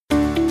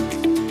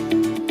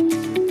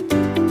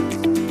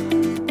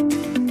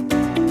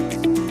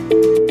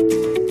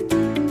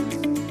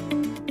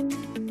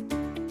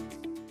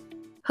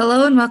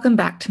and welcome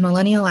back to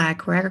Millennial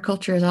Ag, where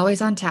agriculture is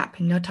always on tap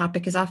and no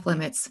topic is off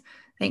limits.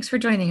 Thanks for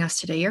joining us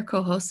today, your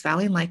co-hosts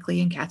Valley Likely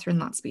and Catherine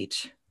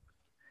Lotspeech.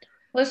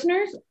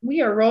 Listeners,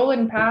 we are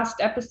rolling past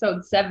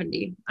episode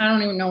 70. I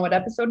don't even know what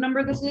episode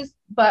number this is,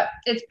 but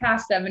it's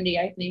past 70,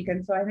 I think.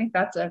 And so I think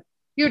that's a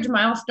huge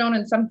milestone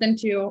and something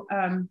to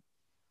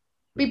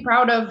be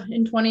proud of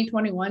in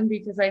 2021,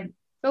 because I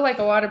feel like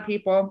a lot of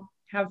people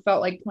have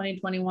felt like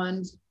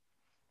 2021's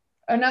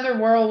another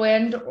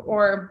whirlwind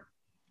or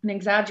an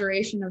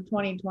exaggeration of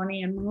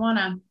 2020. And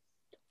one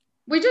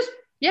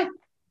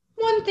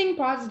thing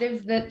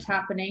positive that's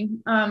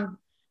happening.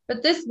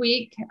 But this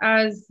week,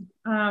 as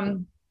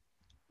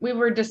we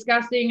were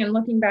discussing and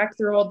looking back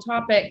through old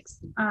topics,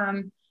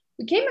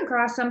 we came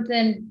across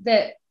something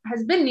that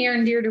has been near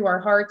and dear to our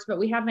hearts, but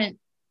we haven't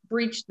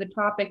breached the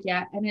topic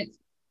yet. And it's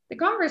the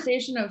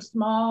conversation of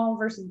small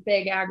versus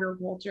big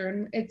agriculture.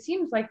 And it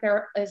seems like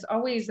there is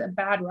always a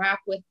bad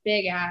rap with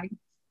big ag,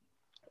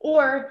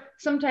 or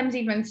sometimes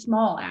even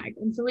small ag.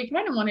 And so we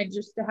kind of wanted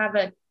just to have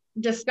a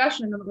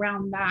discussion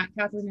around that.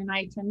 Catherine and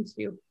I tend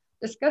to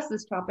discuss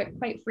this topic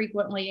quite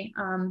frequently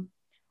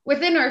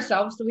within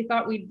ourselves. So we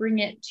thought we'd bring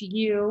it to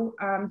you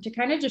to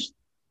kind of just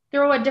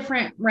throw a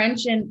different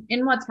wrench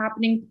in what's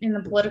happening in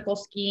the political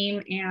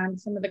scheme and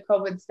some of the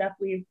COVID stuff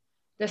we've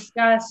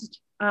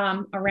discussed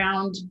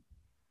around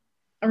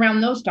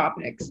those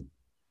topics.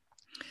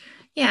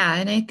 Yeah,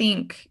 and I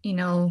think,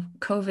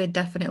 COVID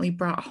definitely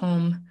brought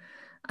home,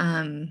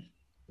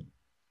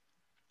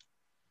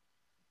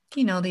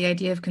 the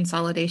idea of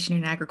consolidation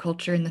in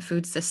agriculture and the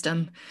food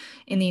system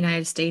in the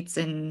United States,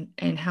 and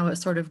how it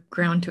sort of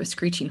ground to a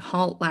screeching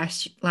halt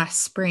last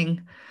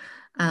spring.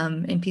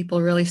 And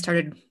people really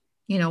started,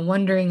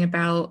 wondering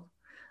about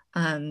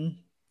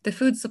the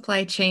food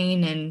supply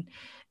chain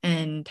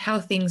and how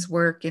things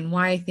work and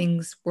why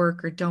things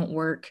work or don't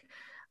work.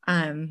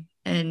 And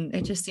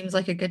it just seems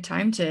like a good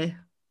time to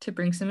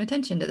bring some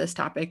attention to this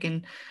topic.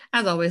 And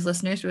as always,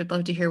 listeners, we would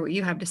love to hear what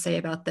you have to say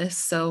about this.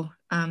 So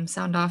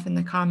sound off in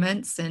the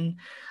comments and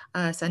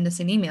send us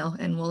an email,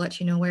 and we'll let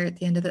you know where at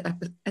the end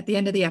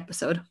of the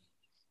episode.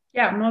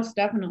 Yeah, most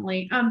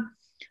definitely.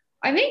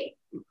 I think,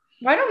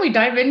 why don't we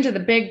dive into the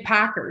big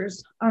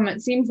packers?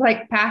 It seems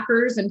like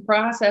packers and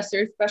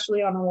processors,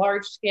 especially on a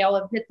large scale,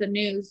 have hit the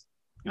news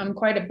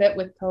quite a bit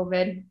with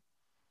COVID.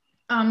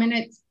 And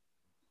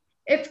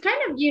it's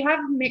kind of, you have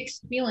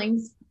mixed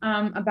feelings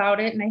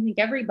about it, and I think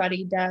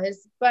everybody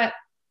does. But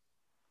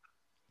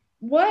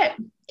what,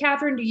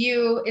 Catherine, to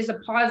you is a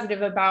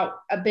positive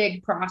about a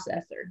big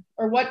processor,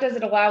 or what does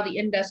it allow the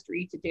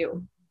industry to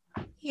do?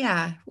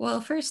 Yeah,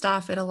 well, first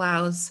off, it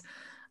allows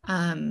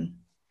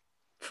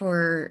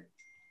for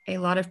a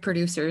lot of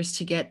producers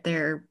to get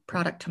their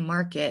product to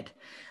market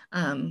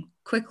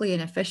quickly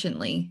and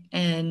efficiently,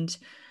 and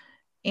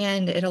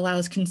it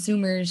allows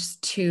consumers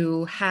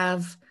to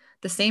have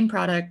the same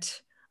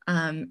product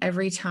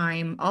every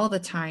time, all the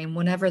time,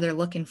 whenever they're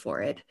looking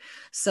for it.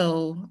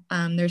 So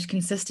there's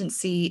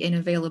consistency in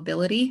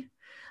availability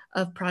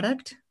of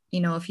product.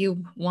 If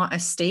you want a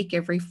steak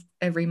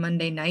every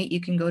Monday night,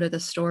 you can go to the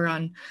store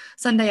on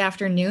Sunday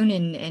afternoon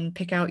and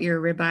pick out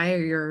your ribeye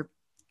or your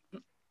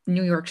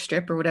New York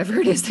strip or whatever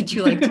it is that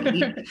you like to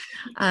eat.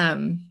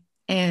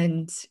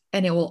 And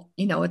it will,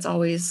 it's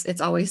always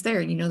there,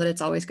 and that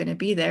it's always going to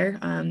be there,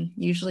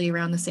 usually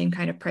around the same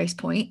kind of price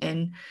point.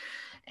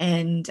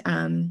 And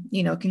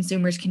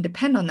consumers can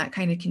depend on that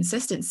kind of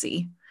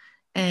consistency.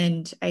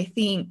 And I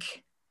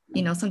think,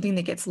 something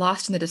that gets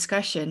lost in the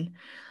discussion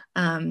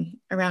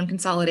around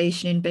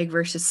consolidation in big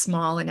versus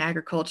small in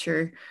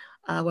agriculture,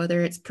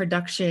 whether it's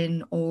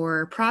production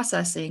or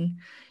processing,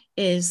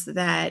 is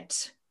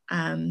that,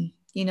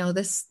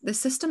 this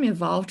system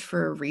evolved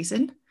for a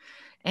reason.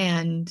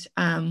 And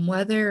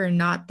whether or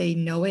not they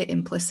know it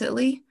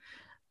implicitly,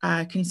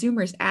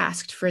 consumers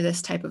asked for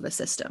this type of a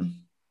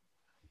system.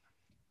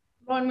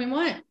 Well, and we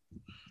want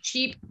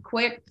cheap,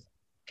 quick,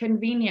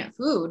 convenient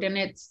food. And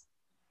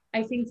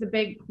I think the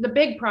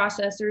big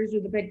processors or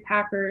the big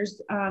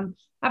packers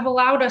have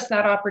allowed us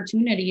that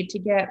opportunity to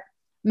get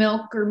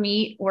milk or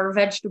meat or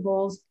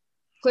vegetables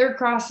clear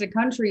across the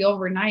country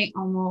overnight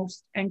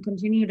almost, and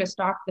continue to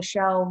stock the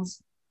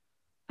shelves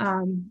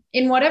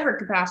in whatever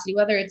capacity,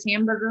 whether it's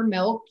hamburger,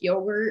 milk,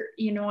 yogurt.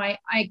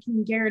 I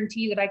can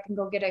guarantee that I can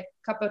go get a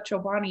cup of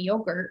Chobani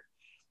yogurt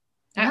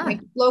at my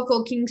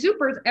local King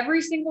Soopers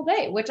every single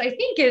day, which I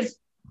think is,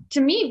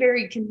 to me,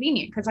 very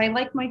convenient, because I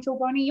like my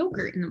Chobani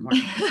yogurt in the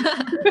morning.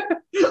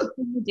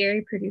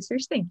 Dairy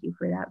producers, thank you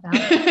for that,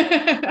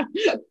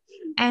 Val.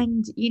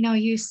 And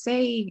you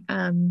say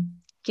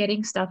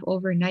getting stuff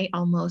overnight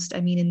almost.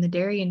 I mean, in the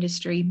dairy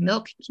industry,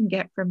 milk can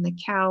get from the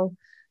cow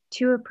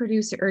to a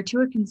producer or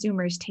to a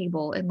consumer's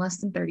table in less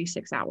than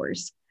 36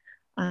 hours.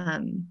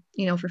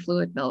 For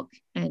fluid milk,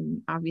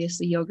 and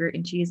obviously yogurt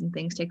and cheese and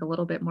things take a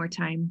little bit more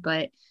time,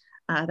 but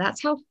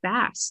that's how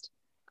fast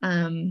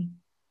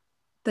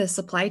the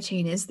supply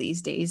chain is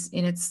these days.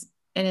 And it's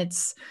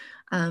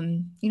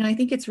I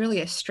think it's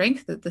really a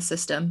strength of the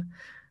system,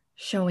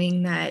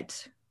 showing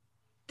that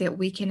that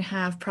we can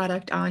have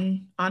product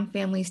on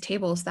families'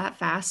 tables that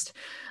fast,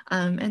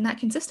 and that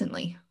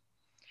consistently.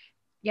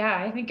 Yeah,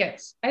 I think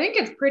it's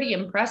pretty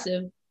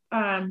impressive.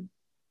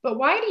 But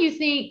why do you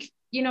think,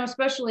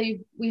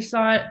 especially we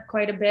saw it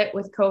quite a bit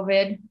with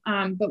COVID,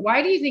 but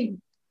why do you think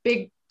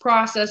big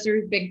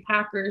processors, big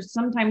packers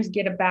sometimes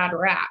get a bad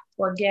rap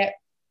or get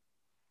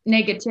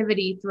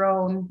negativity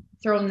thrown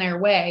their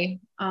way?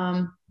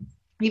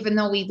 Even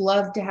though we'd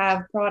love to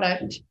have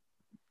product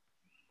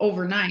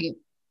overnight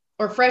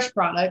or fresh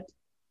product.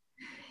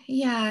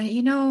 Yeah,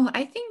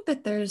 I think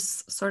that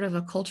there's sort of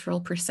a cultural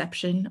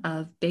perception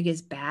of big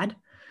is bad.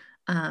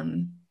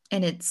 And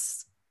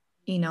it's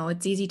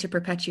easy to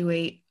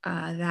perpetuate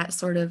that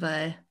sort of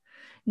a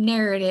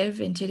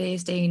narrative in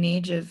today's day and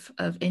age of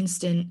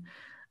instant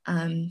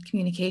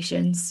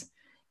communications.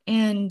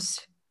 And,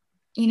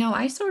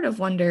 I sort of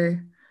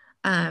wonder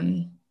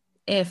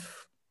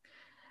if,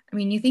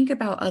 you think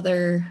about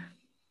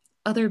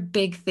other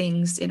big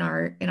things in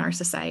our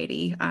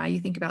society. You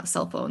think about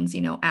cell phones,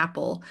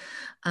 Apple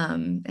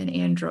and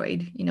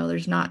Android.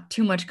 There's not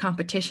too much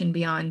competition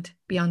beyond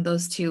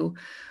those two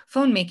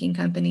phone making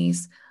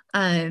companies.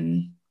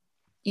 You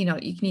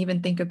can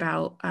even think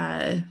about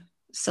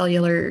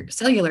cellular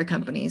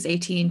companies,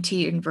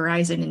 AT&T and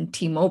Verizon and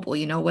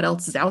T-Mobile. What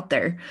else is out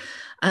there?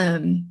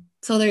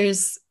 So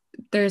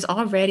there's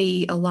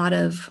already a lot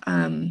of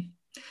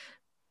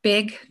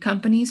big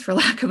companies, for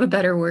lack of a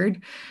better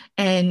word.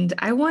 And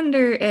I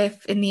wonder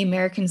if in the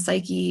American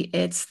psyche,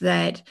 it's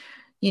that,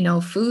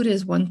 food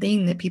is one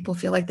thing that people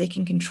feel like they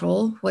can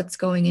control what's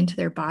going into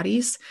their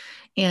bodies.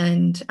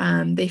 And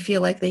they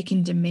feel like they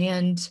can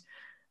demand,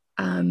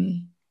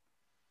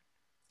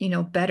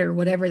 better,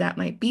 whatever that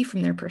might be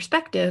from their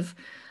perspective,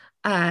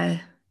 uh,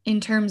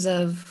 in terms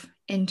of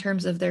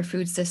their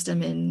food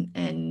system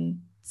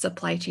and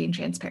supply chain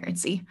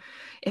transparency,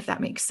 if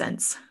that makes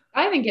sense.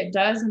 I think it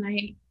does. And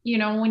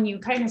when you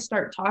kind of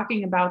start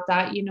talking about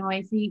that,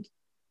 I think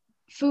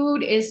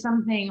food is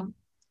something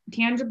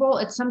tangible.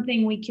 It's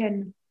something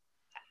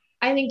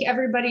I think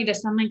everybody to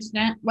some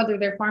extent, whether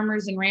they're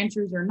farmers and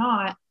ranchers or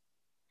not,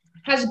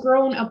 has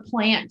grown a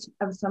plant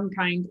of some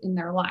kind in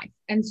their life.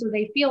 And so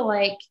they feel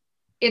like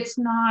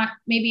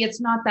maybe it's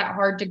not that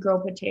hard to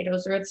grow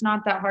potatoes, or it's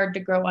not that hard to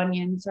grow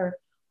onions,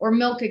 or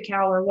milk a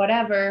cow or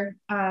whatever.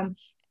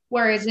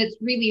 Whereas it's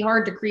really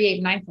hard to create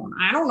an iPhone.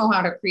 I don't know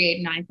how to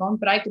create an iPhone,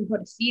 but I can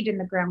put a seed in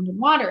the ground and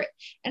water it.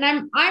 And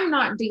I'm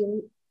not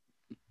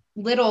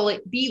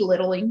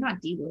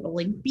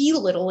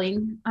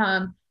belittling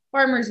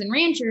farmers and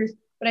ranchers,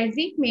 but I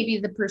think maybe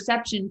the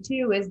perception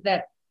too is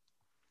that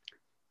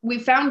we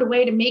found a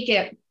way to make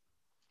it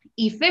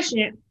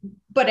efficient,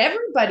 but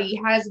everybody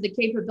has the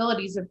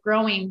capabilities of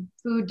growing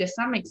food to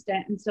some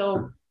extent. And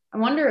so I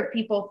wonder if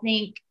people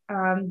think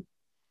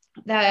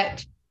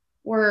that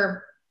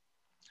we're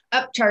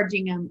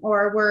upcharging them,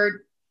 or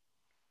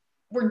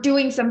we're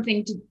doing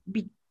something to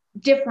be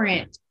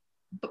different,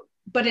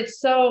 but it's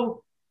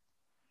so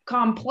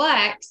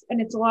complex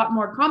and it's a lot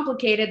more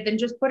complicated than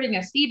just putting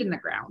a seed in the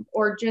ground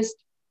or just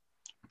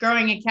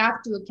growing a calf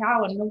to a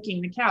cow and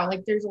milking the cow.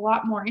 Like there's a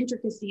lot more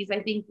intricacies,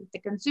 I think, that the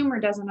consumer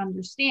doesn't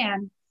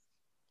understand,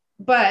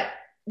 but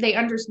they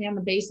understand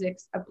the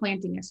basics of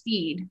planting a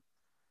seed.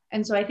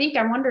 And so I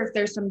wonder if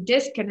there's some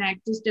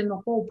disconnect just in the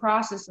whole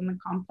process and the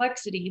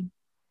complexity,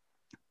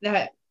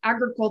 that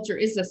agriculture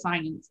is a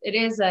science. It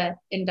is a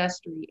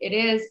industry. It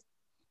is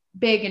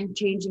big and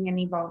changing and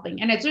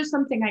evolving. And it's just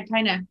something I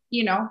kind of,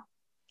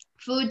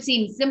 food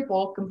seems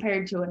simple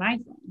compared to an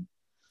iPhone.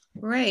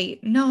 Right.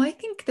 No, I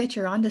think that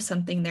you're onto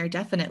something there,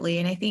 definitely.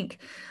 And I think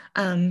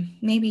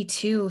maybe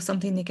too,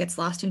 something that gets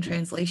lost in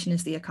translation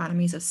is the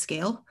economies of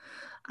scale.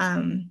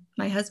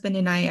 My husband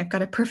and I've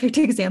got a perfect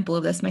example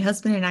of this. My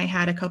husband and I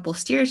had a couple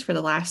steers for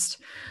the last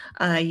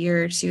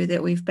year or two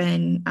that we've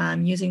been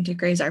using to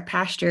graze our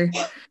pasture.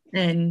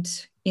 And,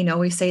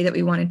 we say that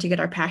we wanted to get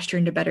our pasture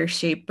into better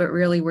shape, but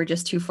really we're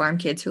just two farm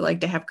kids who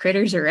like to have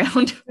critters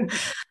around.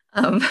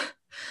 um,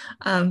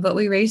 but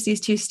we raised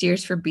these two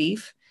steers for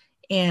beef.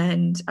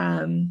 And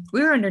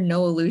we were under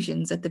no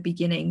illusions at the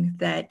beginning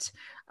that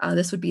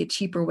this would be a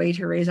cheaper way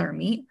to raise our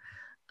meat.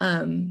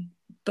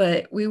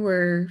 But we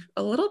were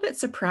a little bit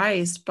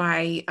surprised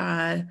by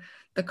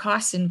the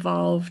costs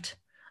involved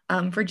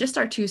for just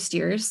our two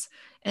steers,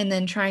 and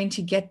then trying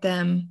to get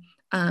them,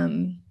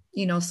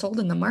 sold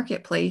in the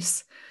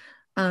marketplace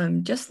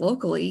just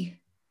locally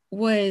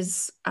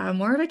was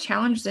more of a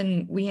challenge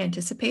than we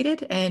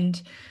anticipated. And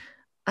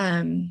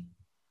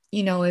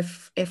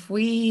if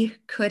we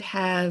could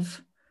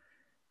have,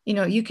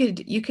 you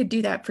could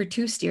do that for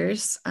two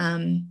steers,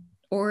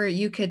 or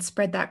you could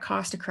spread that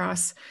cost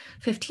across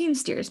 15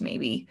 steers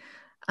maybe,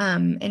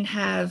 and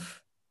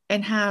have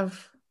a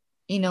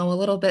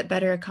little bit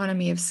better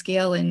economy of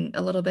scale and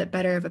a little bit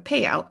better of a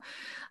payout.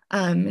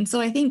 And so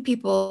I think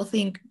people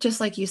think, just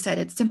like you said,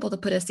 it's simple to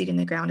put a seed in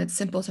the ground. It's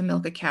simple to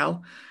milk a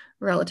cow,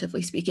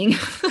 relatively speaking.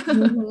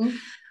 Mm-hmm.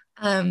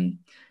 um,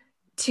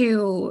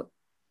 to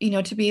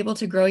to be able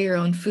to grow your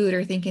own food,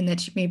 or thinking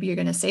that maybe you're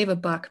going to save a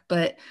buck,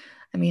 but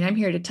I mean, I'm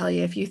here to tell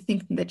you, if you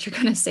think that you're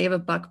going to save a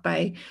buck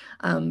by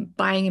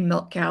buying a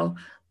milk cow,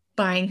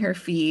 buying her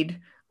feed,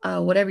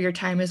 whatever your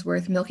time is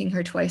worth, milking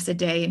her twice a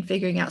day and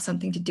figuring out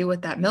something to do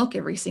with that milk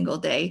every single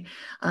day,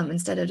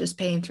 instead of just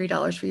paying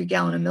 $3 for your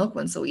gallon of milk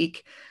once a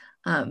week,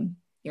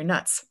 you're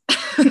nuts.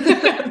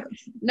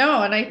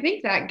 No, and I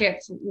think that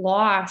gets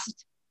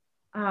lost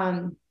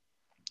um,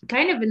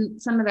 kind of in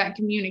some of that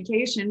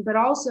communication, but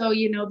also,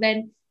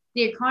 then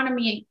the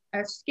economy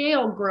of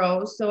scale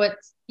grows. So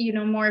it's,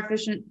 more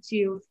efficient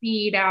to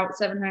feed out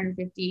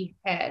 750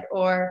 head,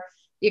 or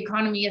the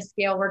economy of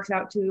scale works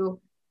out to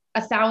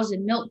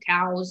 1,000 milk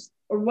cows,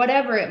 or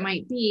whatever it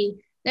might be.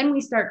 Then we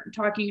start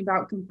talking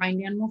about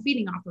confined animal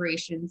feeding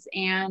operations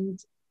and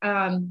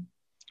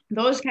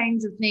those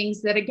kinds of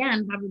things that,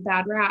 again, have a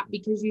bad rap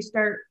because you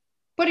start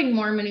putting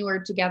more manure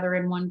together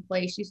in one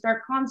place. You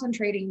start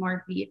concentrating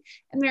more feed,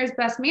 and there's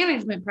best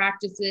management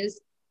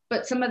practices.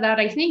 But some of that,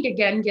 I think,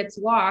 again, gets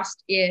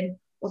lost in,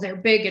 well, they're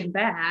big and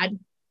bad.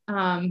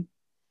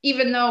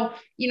 Even though,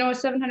 a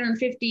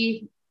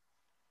 750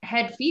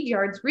 head feed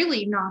yard's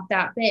really not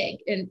that big.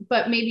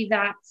 But maybe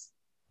that's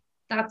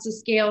a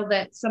scale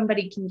that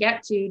somebody can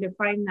get to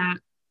find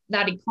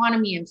that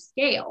economy of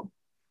scale.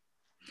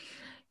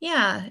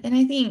 Yeah. And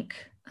I think,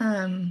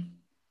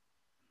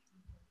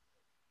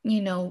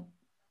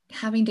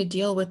 having to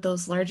deal with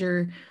those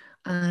larger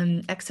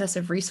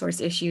excessive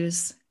resource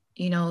issues,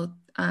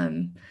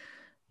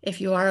 if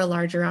you are a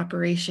larger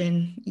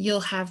operation,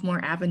 you'll have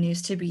more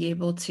avenues to be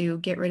able to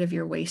get rid of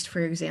your waste, for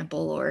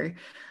example, or,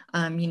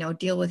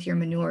 deal with your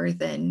manure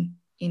than,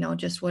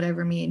 just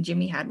whatever me and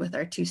Jimmy had with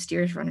our two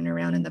steers running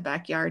around in the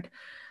backyard.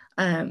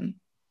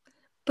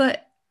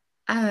 But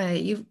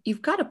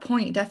you've got a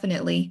point,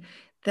 definitely,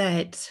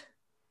 that,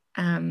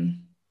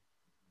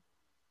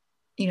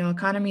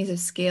 economies of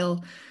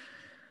scale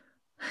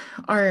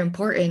are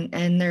important,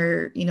 and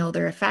they're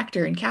a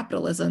factor in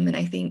capitalism, and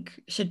I think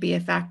should be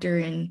a factor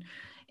in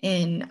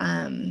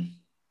when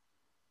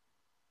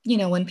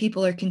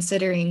people are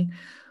considering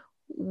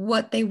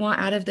what they want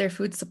out of their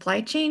food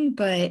supply chain.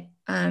 But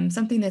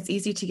something that's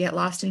easy to get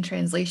lost in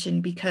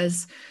translation,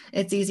 because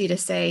it's easy to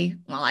say,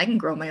 well, I can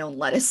grow my own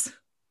lettuce.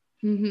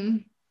 Mm-hmm.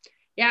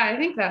 Yeah, I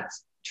think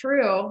that's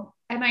true.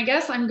 And I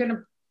guess I'm going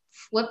to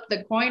flip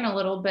the coin a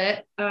little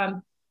bit.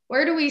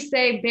 Where do we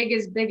say big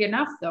is big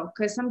enough, though?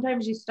 Because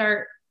sometimes you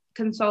start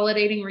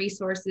consolidating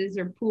resources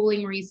or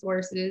pooling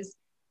resources,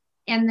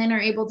 and then are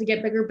able to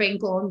get bigger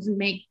bank loans and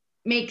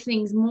make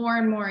things more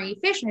and more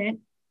efficient.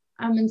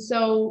 And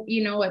so,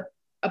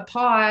 a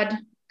pod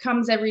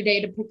comes every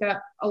day to pick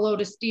up a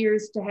load of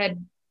steers to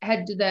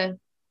head to the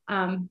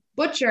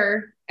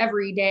butcher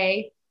every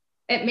day.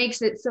 It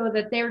makes it so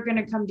that they're going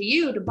to come to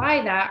you to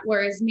buy that,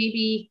 whereas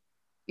maybe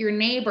your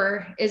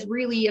neighbor is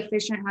really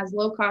efficient, has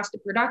low cost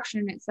of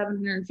production at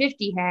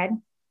 750 head,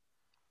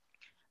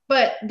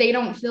 but they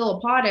don't fill a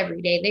pod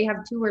every day. They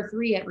have 2 or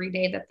 3 every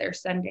day that they're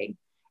sending.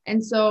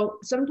 And so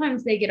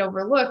sometimes they get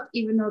overlooked,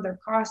 even though their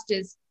cost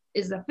is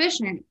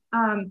efficient.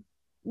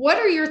 What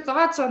are your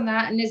thoughts on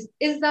that? And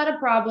is that a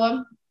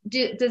problem?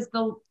 Does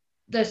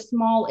the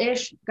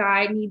small-ish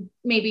guy need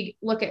maybe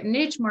look at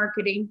niche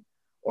marketing,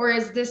 or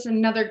is this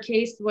another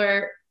case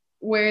where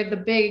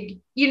the big,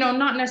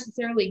 not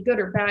necessarily good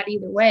or bad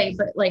either way,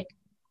 but like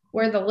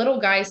where the little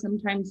guy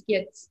sometimes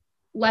gets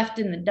left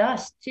in the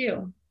dust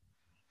too?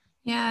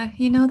 Yeah,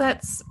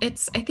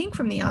 I think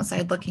from the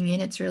outside looking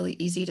in, it's really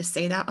easy to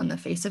say that on the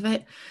face of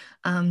it,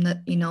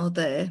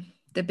 that,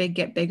 the big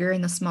get bigger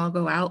and the small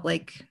go out,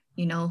 like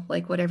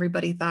what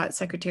everybody thought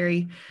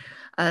Secretary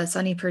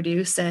Sonny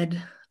Perdue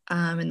said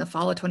in the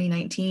fall of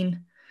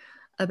 2019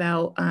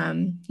 about,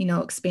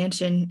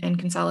 expansion and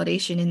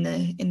consolidation in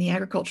the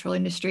agricultural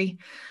industry.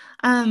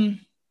 I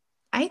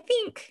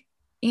think,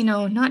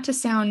 not to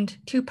sound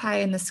too pie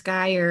in the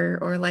sky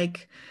or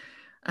like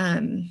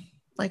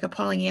a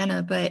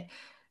Pollyanna, but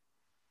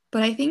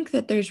I think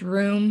that there's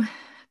room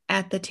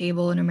at the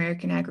table in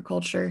American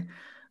agriculture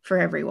for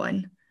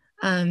everyone.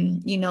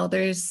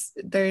 There's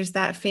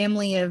that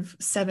family of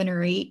 7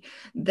 or 8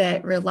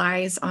 that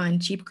relies on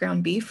cheap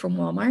ground beef from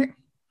Walmart.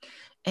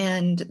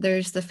 And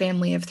there's the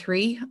family of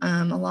 3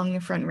 along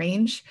the Front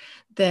Range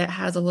that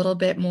has a little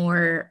bit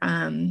more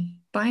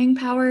buying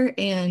power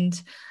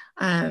and,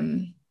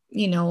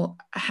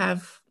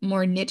 have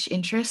more niche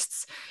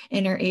interests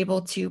and are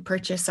able to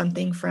purchase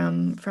something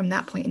from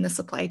that point in the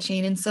supply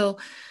chain. And so,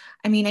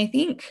 I mean, I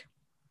think,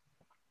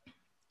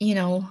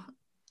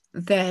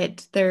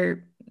 that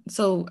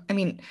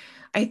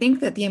I think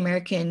that the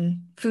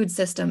American food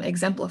system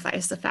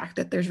exemplifies the fact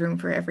that there's room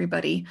for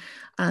everybody.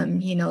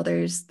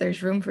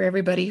 There's room for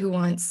everybody who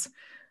wants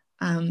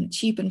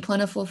cheap and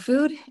plentiful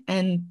food.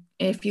 And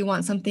if you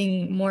want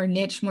something more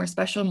niche, more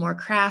special, more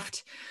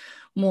craft,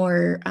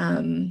 more,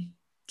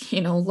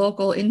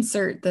 local,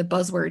 insert the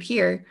buzzword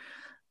here,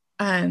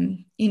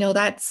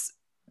 that's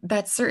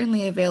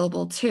certainly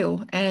available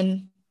too.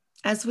 And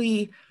as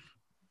we,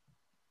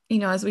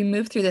 as we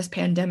move through this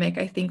pandemic,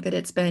 I think that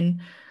it's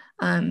been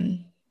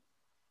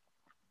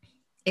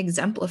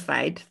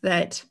exemplified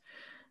that,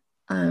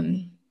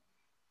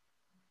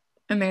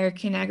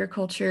 American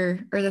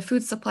agriculture or the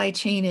food supply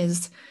chain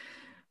is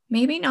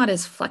maybe not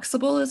as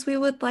flexible as we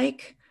would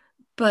like,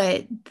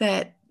 but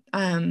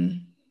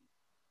um,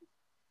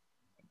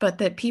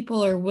 that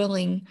people are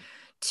willing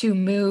to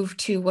move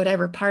to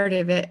whatever part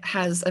of it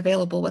has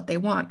available what they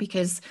want.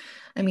 Because,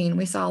 I mean,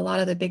 we saw a lot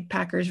of the big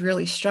packers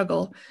really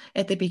struggle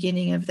at the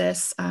beginning of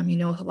this, a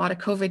lot of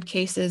COVID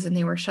cases and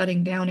they were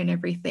shutting down and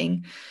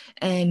everything.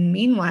 And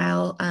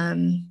meanwhile,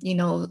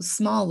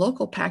 small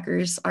local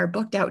packers are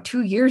booked out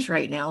 2 years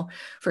right now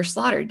for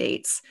slaughter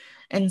dates.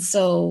 And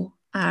so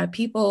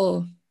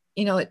people,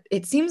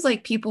 it seems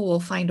like people will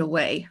find a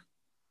way.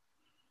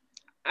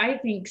 I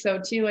think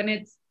so too. And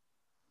it's,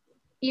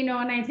 and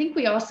I think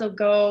we also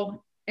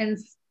go in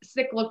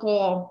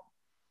cyclical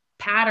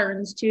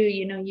patterns too.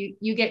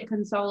 You get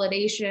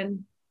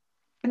consolidation,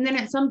 and then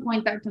at some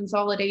point that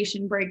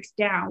consolidation breaks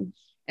down.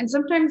 And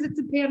sometimes it's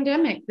a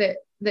pandemic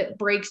that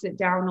breaks it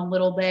down a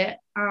little bit,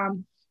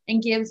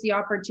 and gives the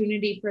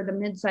opportunity for the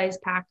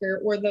mid-sized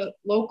packer or the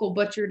local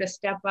butcher to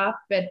step up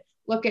and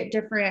look at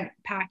different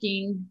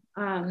packing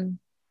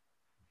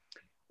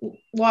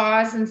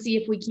laws and see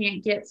if we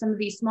can't get some of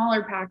these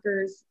smaller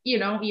packers,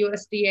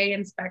 USDA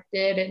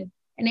inspected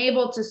and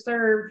able to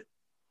serve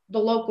the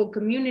local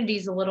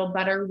communities a little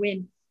better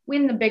when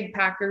the big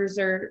packers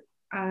are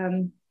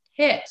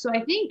hit. So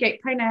I think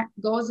it kind of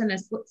goes in a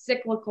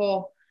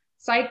cyclical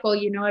cycle.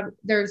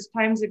 There's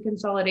times of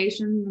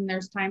consolidation and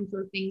there's times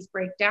where things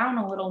break down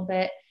a little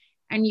bit.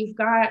 And you've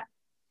got,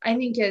 I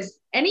think, as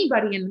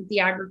anybody in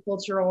the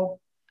agricultural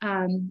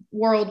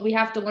world, we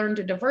have to learn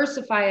to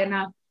diversify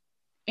enough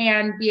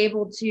and be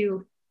able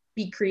to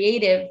be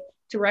creative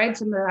to ride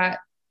some of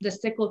the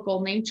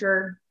cyclical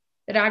nature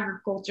that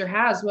agriculture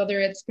has, whether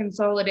it's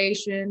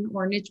consolidation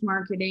or niche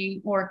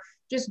marketing or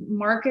just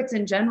markets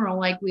in general,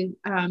 like we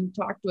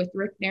talked with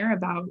Rick Nair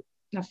about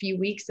a few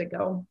weeks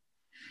ago.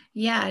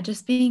 Yeah,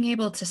 just being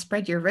able to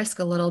spread your risk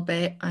a little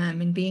bit,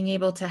 and being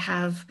able to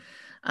have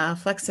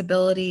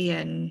flexibility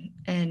and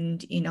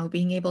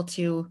being able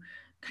to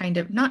kind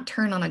of not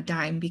turn on a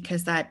dime,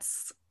 because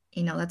that's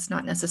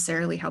not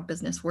necessarily how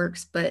business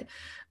works, but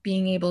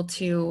being able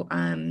to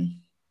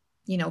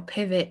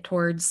pivot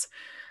towards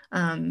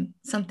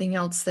something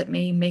else that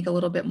may make a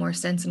little bit more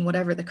sense in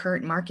whatever the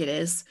current market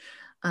is,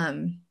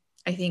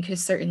 I think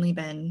has certainly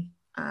been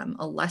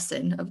a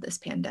lesson of this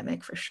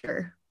pandemic for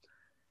sure.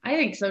 I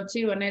think so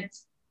too. And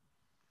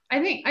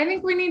I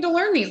think we need to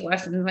learn these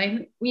lessons.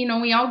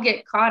 We all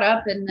get caught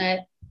up in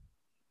the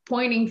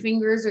pointing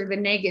fingers or the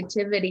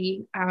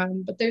negativity.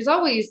 But there's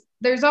always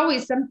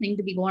something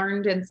to be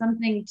learned and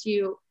something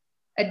to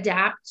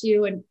adapt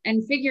to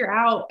and figure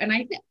out. And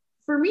I think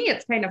for me,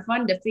 it's kind of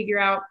fun to figure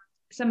out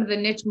some of the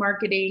niche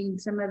marketing,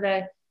 some of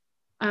the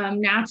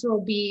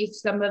natural beef,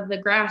 some of the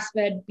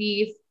grass-fed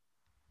beef,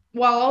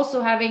 while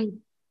also having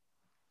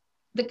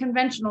the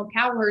conventional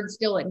cow herd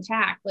still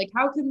intact. Like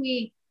how can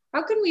we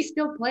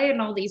still play in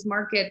all these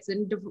markets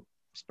and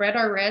spread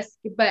our risk,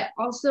 but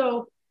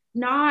also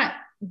not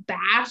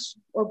bash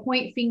or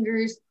point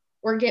fingers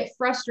or get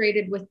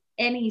frustrated with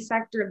any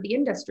sector of the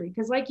industry?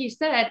 Because like you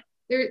said,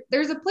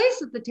 there's a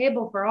place at the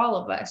table for all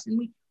of us, and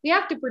we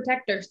have to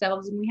protect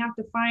ourselves and we have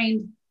to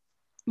find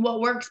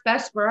what works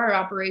best for our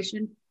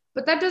operation.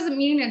 But that doesn't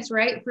mean it's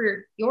right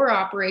for your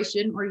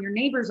operation or your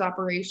neighbor's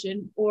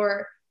operation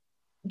or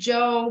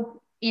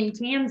Joe in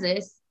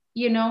Kansas.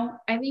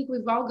 I think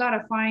we've all got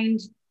to find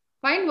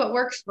what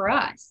works for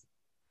us.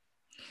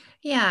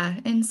 Yeah,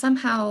 and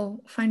somehow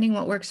finding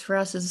what works for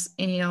us is,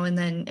 and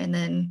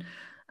then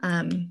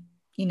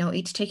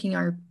each taking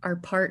our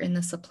part in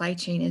the supply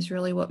chain is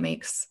really what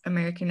makes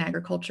American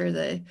agriculture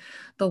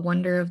the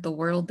wonder of the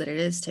world that it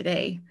is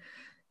today.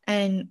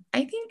 And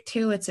I think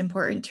too, it's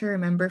important to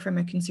remember from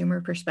a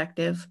consumer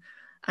perspective,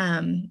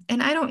 and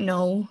I don't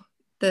know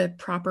the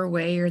proper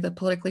way or the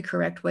politically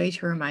correct way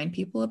to remind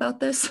people about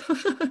this.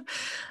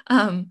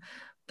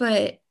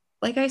 But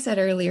like I said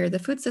earlier, the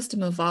food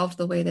system evolved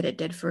the way that it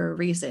did for a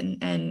reason.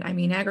 And I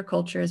mean,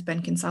 agriculture has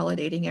been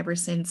consolidating ever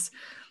since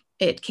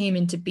it came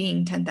into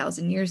being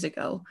 10,000 years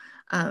ago,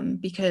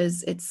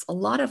 because it's a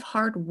lot of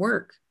hard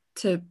work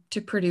to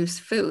produce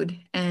food.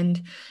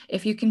 And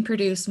if you can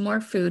produce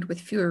more food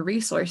with fewer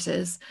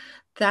resources,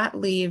 that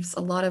leaves a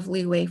lot of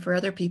leeway for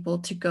other people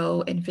to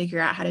go and figure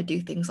out how to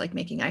do things like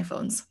making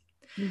iPhones.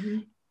 Mm-hmm.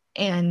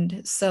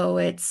 And so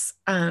it's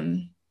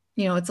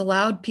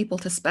allowed people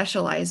to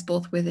specialize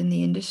both within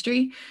the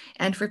industry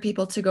and for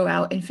people to go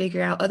out and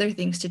figure out other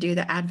things to do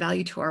that add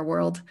value to our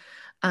world,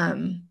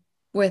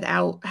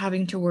 without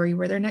having to worry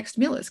where their next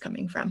meal is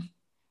coming from.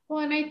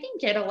 Well, and I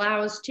think it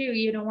allows too,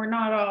 we're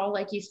not all,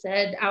 like you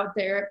said, out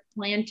there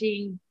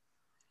planting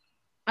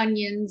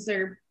onions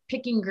or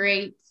picking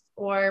grapes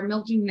or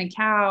milking the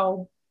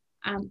cow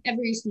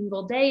every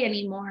single day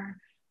anymore.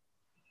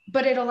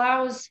 But it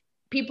allows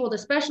people to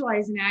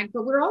specialize in ag,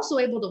 but we're also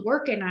able to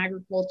work in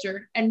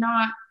agriculture and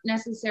not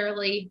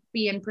necessarily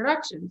be in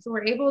production. So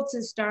we're able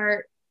to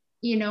start,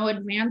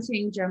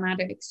 advancing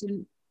genetics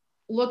and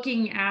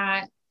looking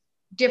at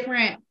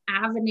different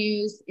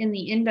avenues in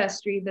the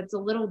industry that's a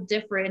little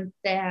different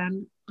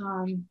than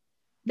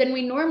than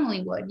we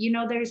normally would.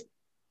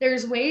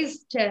 There's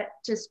ways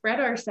to spread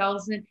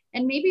ourselves,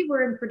 and maybe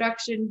we're in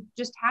production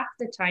just half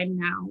the time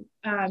now,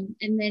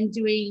 and then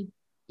doing,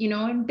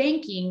 in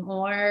banking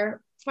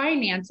or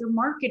finance or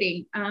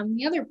marketing,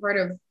 the other part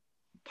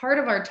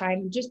of our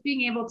time. Just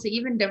being able to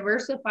even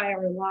diversify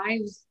our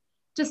lives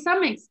to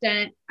some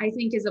extent, I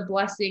think, is a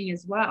blessing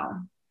as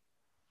well.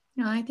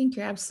 No, I think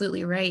you're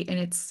absolutely right. And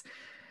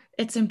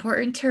it's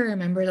important to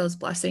remember those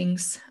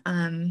blessings,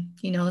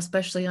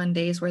 especially on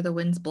days where the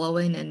wind's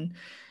blowing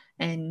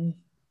and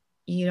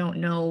you don't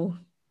know,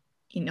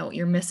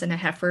 you're missing a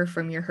heifer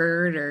from your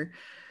herd or,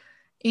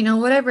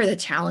 whatever the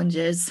challenge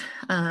is.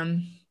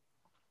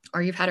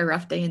 Or you've had a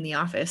rough day in the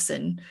office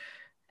and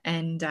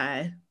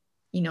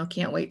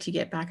can't wait to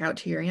get back out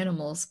to your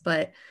animals.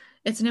 But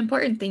it's an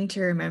important thing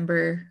to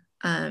remember,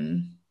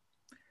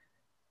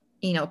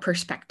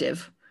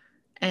 perspective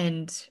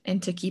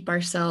and to keep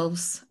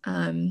ourselves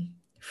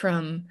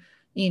from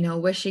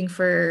wishing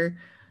for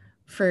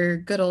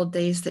good old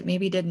days that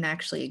maybe didn't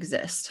actually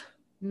exist.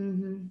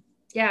 Mm-hmm.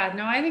 Yeah,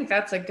 no, I think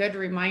that's a good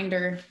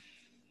reminder,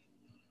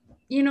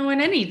 in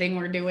anything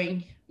we're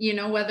doing,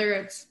 whether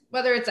it's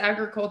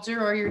agriculture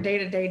or your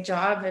day-to-day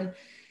job.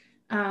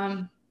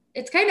 And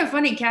it's kind of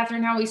funny,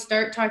 Catherine, how we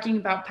start talking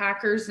about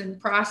packers and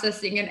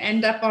processing and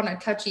end up on a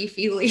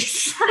touchy-feely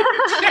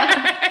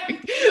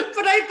subject.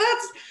 But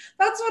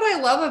that's what I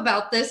love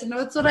about this, and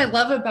that's what I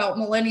love about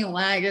Millennial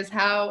Ag, is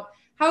how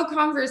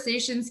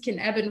conversations can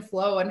ebb and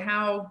flow, and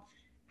how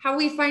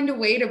we find a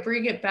way to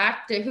bring it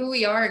back to who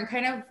we are and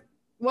kind of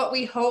what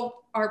we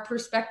hope our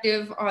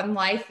perspective on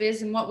life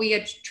is, and what we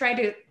try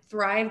to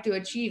thrive to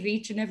achieve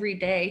each and every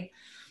day.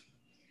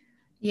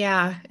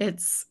 Yeah,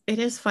 it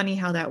is funny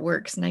how that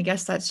works, and I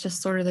guess that's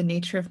just sort of the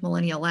nature of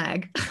Millennial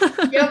Ag.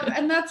 Yep,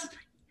 and that's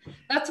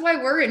why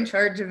we're in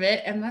charge of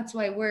it, and that's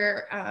why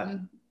we're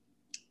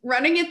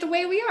running it the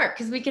way we are,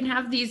 because we can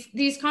have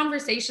these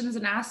conversations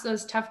and ask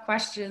those tough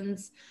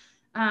questions,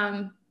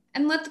 and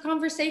let the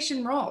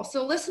conversation roll.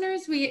 So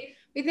listeners, we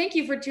thank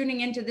you for tuning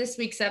into this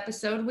week's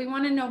episode. We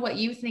want to know what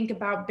you think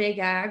about big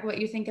ag, what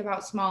you think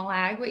about small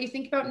ag, what you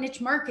think about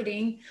niche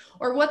marketing,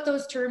 or what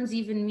those terms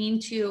even mean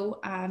to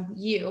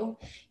you.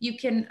 You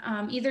can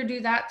either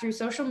do that through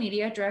social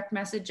media, direct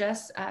message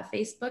us,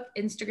 Facebook,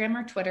 Instagram,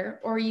 or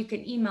Twitter, or you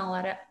can email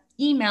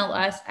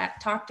us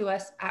at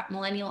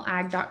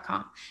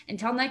talktous@millennialag.com.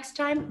 Until next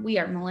time, we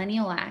are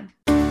Millennial Ag.